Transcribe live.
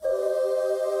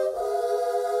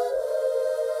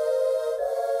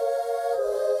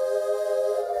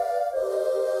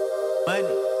I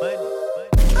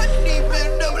need me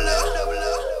a double up.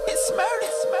 It's murder.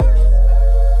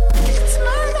 It's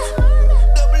murder.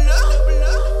 Double up.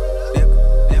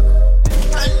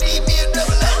 I need me a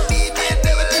double up. Need me a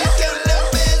double up.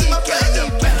 Count them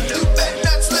bands, my friend. You better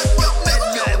not slip up, man.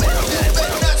 You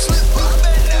better not slip up.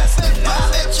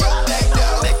 I bet you back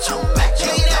down.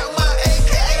 Clean out my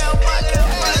AK.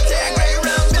 Military grade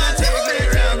rounds.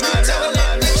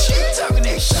 Talking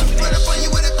that shit. Run up on you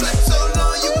with a clip so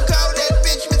long you can call that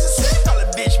bitch Mississippi. Call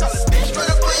it bitch. Run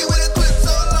up on you with a clip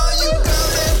so long you can call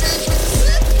that bitch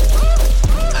Mississippi.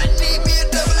 I need me a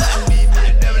double up. I need me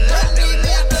a double up. I need me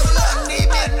a double up. I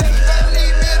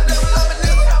need me a double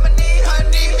up. I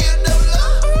need me a double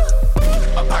up.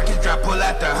 My pockets drop, pull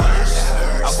out the hearse.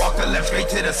 I walk the left straight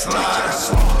to the slaughter.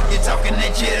 You talking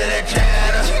that chitter, that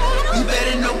chatter. You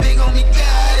better know big on me,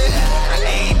 got it. I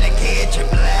aim to catch your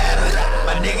bladder.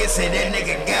 My nigga said that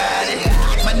nigga got it.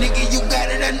 My nigga, you got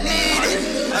it, I need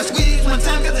it. I squeeze one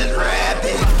time cause it's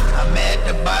rapid. I'm at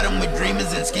the bottom with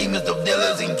dreamers and schemers, dope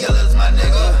dealers and killers, my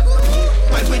nigga.